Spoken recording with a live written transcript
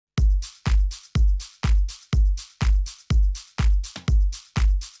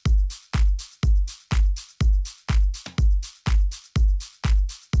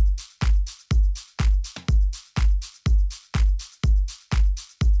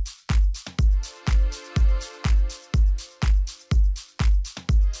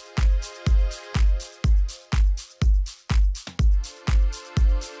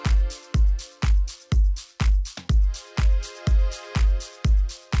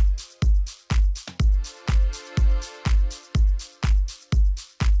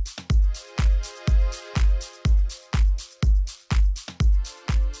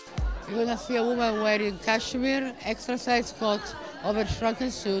gonna see a woman wearing cashmere, extra size coat over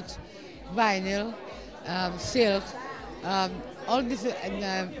shrunken suit, vinyl, silk, all this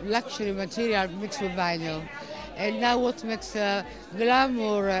luxury material mixed with vinyl. And now what makes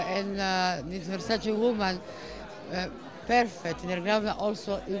glamour and this Versace woman perfect, in her glamour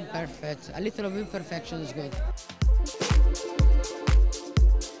also imperfect. A little of imperfection is good.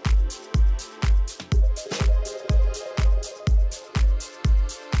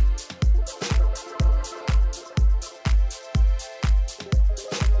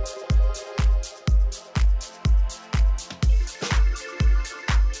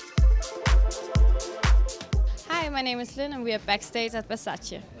 Hi, my name is Lynn and we are backstage at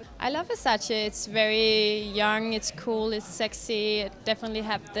Versace. I love Versace. It's very young, it's cool, it's sexy, it definitely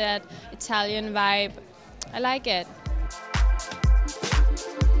have that Italian vibe. I like it.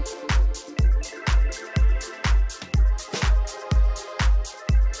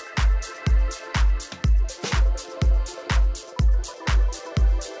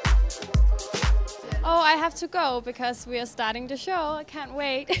 Oh, I have to go because we are starting the show. I can't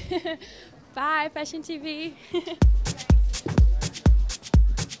wait. Bye, FashionTV.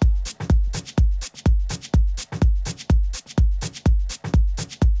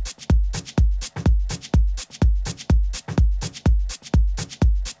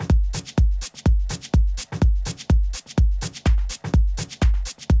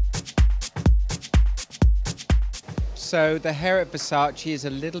 So the hair at Versace is a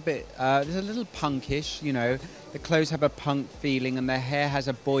little bit, it's a little punkish, you know. The clothes have a punk feeling and the hair has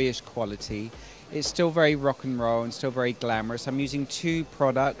a boyish quality. It's still very rock and roll and still very glamorous. I'm using two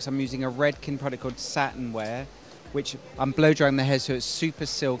products. I'm using a Redken product called Satin Wear, which I'm blow drying the hair so it's super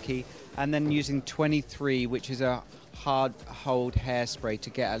silky. And then using 23, which is a hard hold hairspray to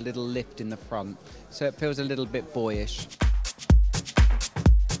get a little lift in the front. So it feels a little bit boyish.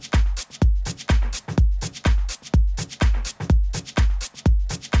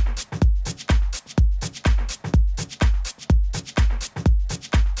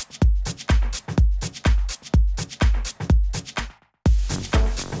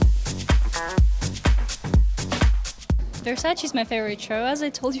 Versace is my favorite show, as I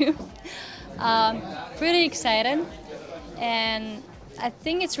told you. Pretty excited, and I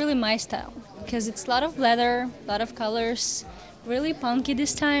think it's really my style because it's a lot of leather, a lot of colors, really punky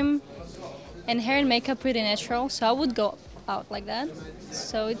this time, and hair and makeup pretty natural, so I would go out like that.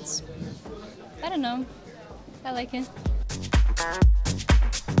 So it's, I don't know, I like it.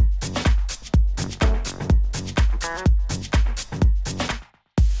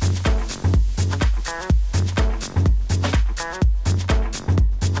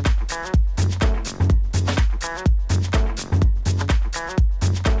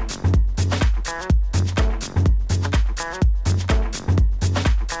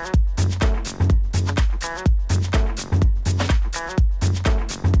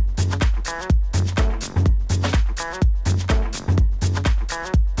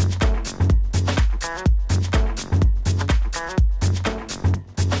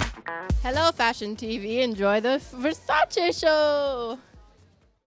 Hello, Fashion TV. Enjoy the Versace show.